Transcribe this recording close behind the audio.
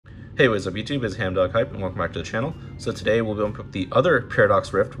Hey, what's up YouTube, it's Hamdog Hype and welcome back to the channel. So today we'll be opening up the other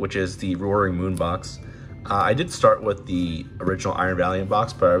Paradox Rift, which is the Roaring Moon box. I did start with the original Iron Valiant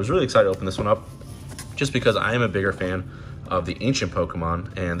box, but I was really excited to open this one up just because I am a bigger fan of the ancient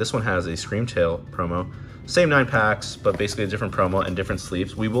Pokemon, and this one has a Screamtail promo. Same 9 packs, but basically a different promo and different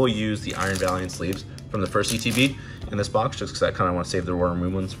sleeves. We will use the Iron Valiant sleeves from the first ETB in this box just because I kind of want to save the Roaring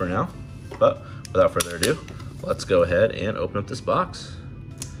Moon ones for now. But without further ado, let's go ahead and open up this box.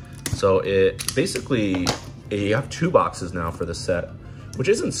 So it basically, you have 2 boxes now for this set, which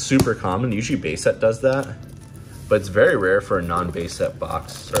isn't super common. Usually base set does that, but it's very rare for a non-base set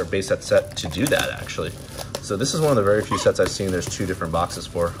box or base set to do that actually. So this is one of the very few sets I've seen there's 2 different boxes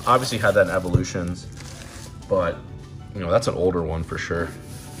for. Obviously you had that in Evolutions, but you know, that's an older one for sure.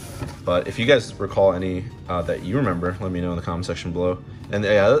 But if you guys recall any that you remember, let me know in the comment section below. And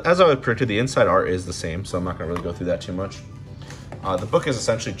as I predicted, the inside art is the same, so I'm not gonna really go through that too much. The book is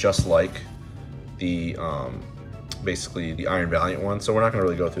essentially just like the, basically the Iron Valiant one, so we're not gonna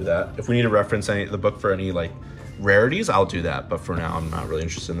really go through that. If we need to reference the book for any like rarities, I'll do that, but for now, I'm not really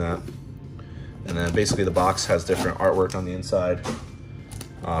interested in that. And then basically the box has different artwork on the inside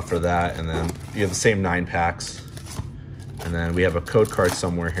for that, and then you have the same 9 packs. And then we have a code card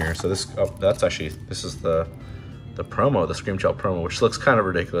somewhere here. So this, oh, that's actually, this is the promo, the Screamtail promo, which looks kind of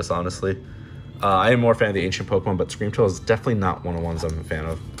ridiculous, honestly. I am more a fan of the ancient Pokemon, but Screamtail is definitely not one of the ones I'm a fan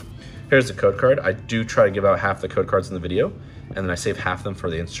of. Here's the code card. I do try to give out half the code cards in the video, and then I save half of them for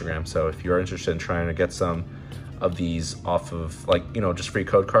the Instagram. So if you are interested in trying to get some of these off of, like, you know, just free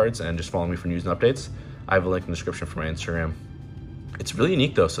code cards and just follow me for news and updates, I have a link in the description for my Instagram. It's really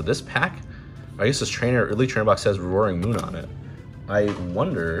unique though. So this pack, I guess this early trainer box says Roaring Moon on it. I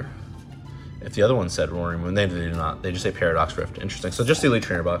wonder if the other one said Roaring Moon. They do not. They just say Paradox Rift. Interesting. So just the elite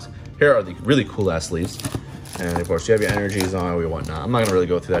trainer box. Here are the really cool ass sleeves. And of course you have your energies on or whatnot. I'm not gonna really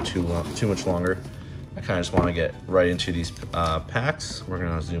go through that too much longer. I kind of just want to get right into these packs. We're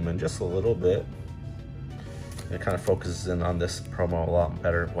gonna zoom in just a little bit. And it kind of focuses in on this promo a lot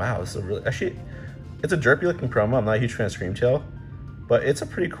better. Wow, this is a really, actually, it's a derpy looking promo. I'm not a huge fan of Screamtail, but it's a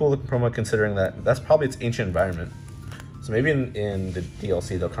pretty cool looking promo considering that that's probably its ancient environment. So maybe in the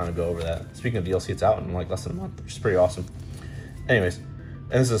DLC, they'll kind of go over that. Speaking of DLC, it's out in like less than a month, which is pretty awesome. Anyways,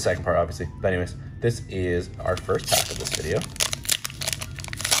 and this is the second part, obviously. But anyways, this is our first pack of this video.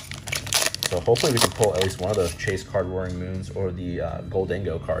 So hopefully we can pull at least one of those Chase card Roaring Moons or the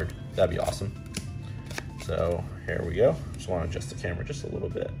Goldango card. That'd be awesome. So here we go. Just want to adjust the camera just a little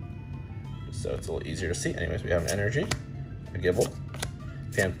bit, just so it's a little easier to see. Anyways, we have an Energy, a Gibble,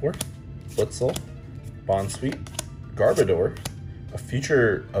 Fanfor, Blitzel, Bonsweet, Garbodor,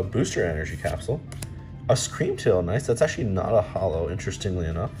 a Booster Energy Capsule, a Screamtail, nice. That's actually not a holo, interestingly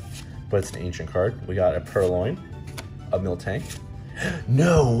enough, but it's an ancient card. We got a Purloin, a Miltank.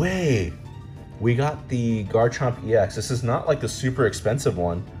 No way! We got the Garchomp EX. This is not like the super expensive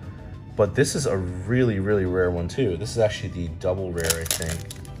one, but this is a really, really rare one too. This is actually the double rare, I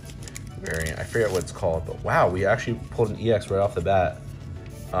think, variant. I forget what it's called, but wow, we actually pulled an EX right off the bat.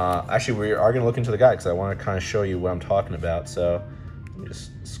 Actually, we are going to look into the guide because I want to kind of show you what I'm talking about. So let me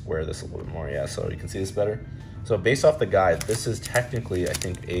just square this a little bit more, yeah, so you can see this better. So based off the guide, this is technically, I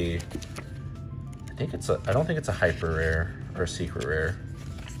don't think it's a hyper rare or a secret rare.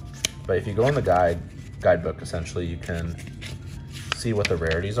 But if you go in the guidebook, essentially, you can see what the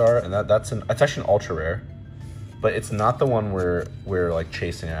rarities are, and that's actually an ultra rare, but it's not the one we're like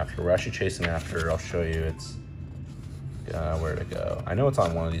chasing after. We're actually chasing after, I'll show you, it's where to go. I know it's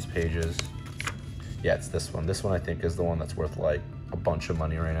on one of these pages. Yeah, it's this one. This one I think is the one that's worth like a bunch of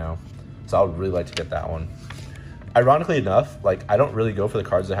money right now. So I would really like to get that one. Ironically enough, like I don't really go for the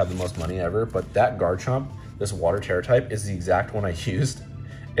cards that have the most money ever, but that Garchomp, this Water Terror type, is the exact one I used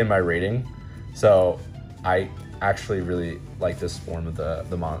in my rating. So I actually really like this form of the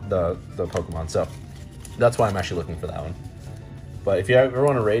Pokemon. So that's why I'm actually looking for that one. But if you ever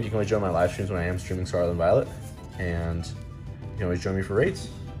want to raid, you can always join my live streams when I am streaming Scarlet and Violet. And you can always join me for raids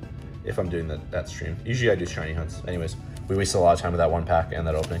if I'm doing that stream. Usually I do shiny hunts. Anyways, we wasted a lot of time with that one pack and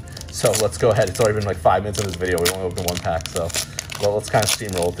that opening. So let's go ahead. It's already been like 5 minutes in this video. We only opened 1 pack. So well, let's kind of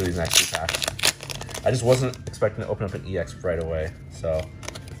steamroll through these next 2 packs. I just wasn't expecting to open up an EX right away. So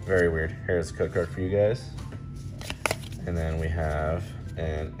very weird. Here's a code card for you guys. And then we have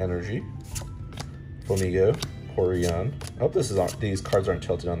an Energy, Flamigo, Horion. I hope these cards aren't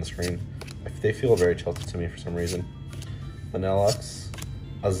tilted on the screen. They feel very tilted to me for some reason. Vanilluxe,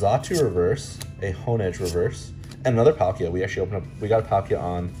 a Xatu reverse, a Honedge reverse, and another Palkia. We actually we got a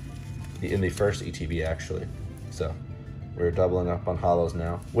Palkia in the first ETB actually. So we're doubling up on holos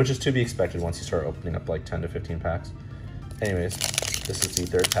now, which is to be expected once you start opening up like 10 to 15 packs. Anyways, This is the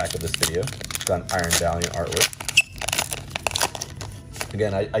third pack of this video. It's got Iron Valiant artwork.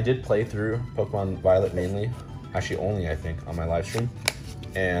 Again, I did play through Pokemon Violet mainly, actually only I think, on my live stream,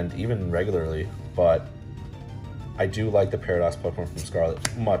 and even regularly, but I do like the Paradox Pokemon from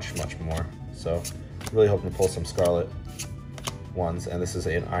Scarlet much, much more. So really hoping to pull some Scarlet ones, and this is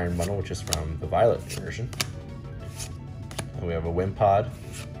an Iron Bundle, which is from the Violet version. And we have a Wimpod,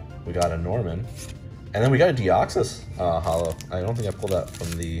 we got a Norman, and then we got a Deoxys holo. I don't think I pulled that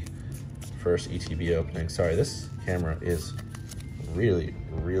from the first ETB opening. Sorry, this camera is really,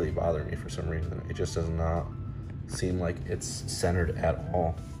 really bothering me for some reason. It just does not seem like it's centered at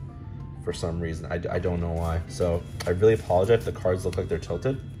all for some reason. I don't know why. So I really apologize. The cards look like they're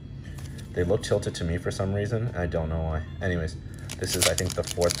tilted. They look tilted to me for some reason, and I don't know why. Anyways, this is, I think, the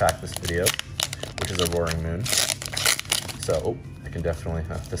fourth pack of this video, which is a Roaring Moon. So, oh, I can definitely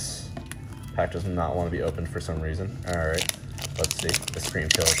have this pack does not want to be opened for some reason. All right, let's see. The screen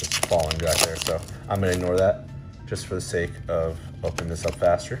kill is just falling back there, so I'm gonna ignore that just for the sake of opening this up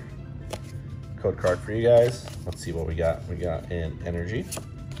faster. Code card for you guys. Let's see what we got. We got an Energy,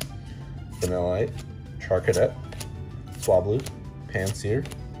 Vanillite, Charcadet, Swablu, Pansear,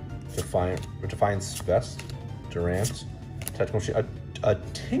 Defiance Vest, Durant, Technical Shield, a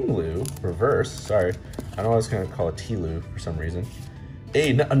Tinglu reverse. Sorry, I don't know, I was gonna call it Tilu for some reason.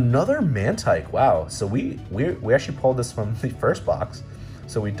 Another Mantike. Wow. So we actually pulled this from the first box.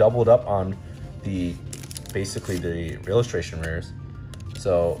 So we doubled up on the basically the illustration rares.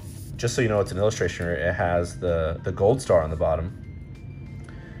 So just so you know, it's an illustration rare. It has the gold star on the bottom,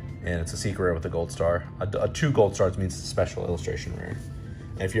 and it's a secret rare with a gold star. A 2 gold stars means it's a special illustration rare.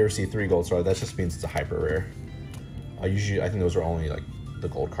 And if you ever see 3 gold stars, that just means it's a hyper rare. I think those are only like the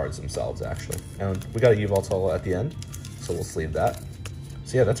gold cards themselves, actually. And we got a Yveltal at the end, so we'll sleeve that.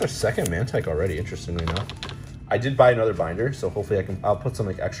 So yeah, that's our second Mantike already, interestingly enough. I did buy another binder, so hopefully I'll put some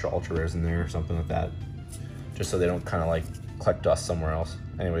like extra ultra rares in there or something like that, just so they don't kind of like collect dust somewhere else.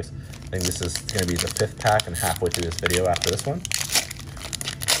 Anyways, I think this is gonna be the 5th pack and halfway through this video after this one.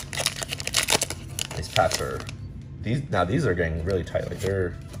 These packs are, these are getting really tight. Like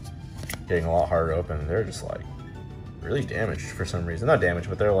they're getting a lot harder to open. They're just like really damaged for some reason. Not damaged,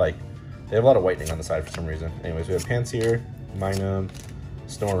 but they're like, they have a lot of whitening on the side for some reason. Anyways, we have Pansear, Minun,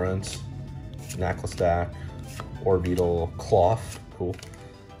 Snorunt, Knackle, Orbeetle, Cloth. Cool.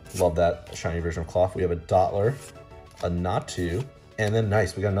 Love that shiny version of Cloth. We have a Dottler, a Natu, and then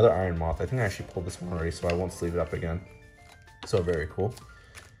nice, we got another Iron Moth. I think I actually pulled this one already, so I won't sleeve it up again. So very cool.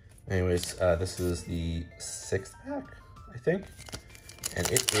 Anyways, this is the 6th pack, I think.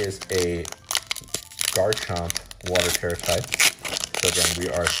 And it is a Garchomp Water Terra type. So again, we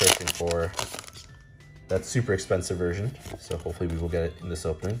are searching for that super expensive version. So hopefully we will get it in this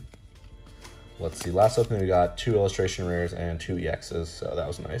opening. Let's see, last opening we got 2 illustration rares and 2 EXs, so that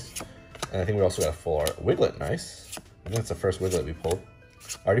was nice. And I think we also got a full art Wiglet, nice. I think that's the first Wiglet we pulled.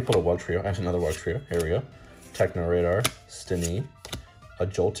 I already pulled a Wugtrio, and another Wugtrio, here we go. Techno Radar, Stini, a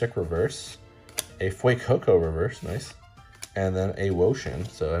Joltik reverse, a Fuecoco reverse, nice. And then a Woshin,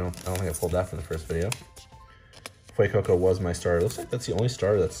 so I don't think I pulled that from the first video. Fuecoco was my starter. Looks like that's the only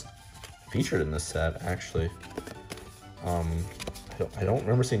starter that's featured in this set, actually. I don't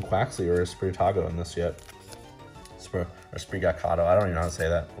remember seeing Quaxley or Spiritago in this yet. Or Sprigatado, I don't even know how to say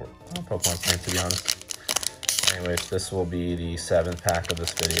that. Pokemon's name, to be honest. Anyways, this will be the 7th pack of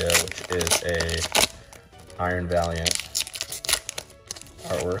this video, which is a Iron Valiant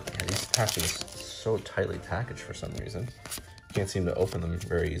artwork. And these packs are just so tightly packaged for some reason. Can't seem to open them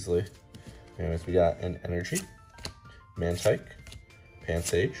very easily. Anyways, we got an Energy, Mantike,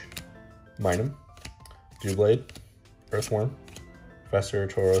 Pansage, Minun, Doublade, Earthworm, Professor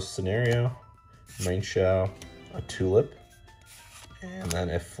Tauros Scenario, Mainshao, a Tulip, and then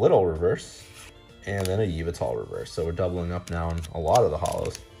a Flittle reverse, and then a Yveltal reverse. So we're doubling up now on a lot of the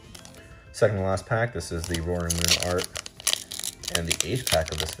holos. Second to last pack, this is the Roaring Moon art, and the 8th pack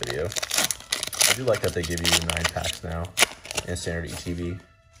of this video. I do like that they give you 9 packs now in standard ETB.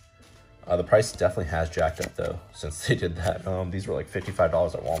 The price definitely has jacked up though, since they did that. These were like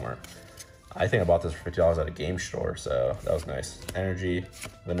 $55 at Walmart. I think I bought this for $50 at a game store, so that was nice. Energy,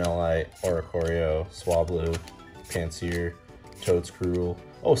 Vanillite, Oricorio, Swablu, Pansear, Toedscruel.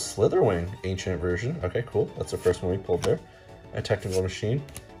 Oh, Slitherwing, ancient version. Okay, cool. That's the first one we pulled there. A Technical Machine,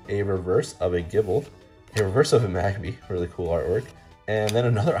 a reverse of a Gibble, a reverse of a Magby. Really cool artwork. And then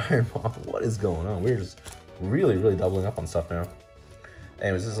another Iron Moth. What is going on? We're just really, really doubling up on stuff now.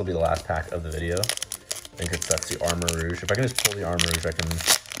 Anyways, this will be the last pack of the video. I think that's the Armor Rouge. If I can just pull the Armor Rouge, I can,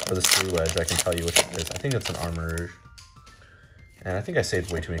 or the Screw Edge, I can tell you which it is. I think it's an Armor Rouge. And I think I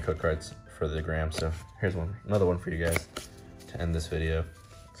saved way too many code cards for the gram, so here's one, another one for you guys. to end this video.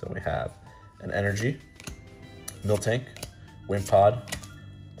 So we have an Energy, Miltank, Wimpod,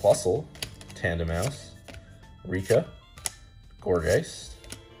 Plusle, Tandemaus, Rika, Gourgeist,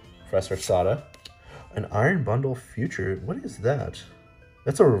 Professor Sada, an Iron Bundle Future. What is that?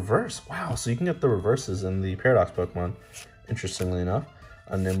 That's a reverse. Wow, so you can get the reverses in the Paradox Pokemon, interestingly enough.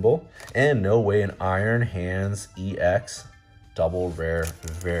 A Nimble, and no way an Iron Hands EX double rare.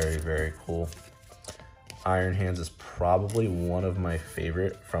 Very, very cool. Iron Hands is probably one of my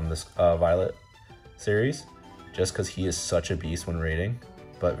favorite from this Violet series, just because he is such a beast when raiding.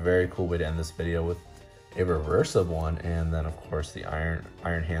 But very cool way to end this video with a reverse of one, and then of course the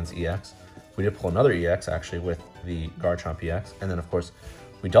Iron Hands EX. We did pull another EX actually with the Garchomp EX, and then of course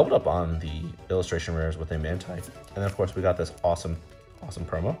we doubled up on the illustration rares with a Mantie, and then of course we got this awesome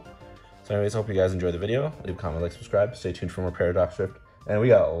promo. So anyways, hope you guys enjoyed the video. Leave a comment, like, subscribe. Stay tuned for more Paradox Rift. And we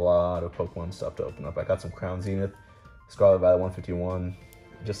got a lot of Pokemon stuff to open up. I got some Crown Zenith, Scarlet Violet 151,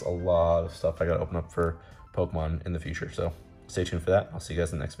 just a lot of stuff I got to open up for Pokemon in the future. So stay tuned for that. I'll see you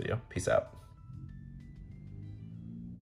guys in the next video. Peace out.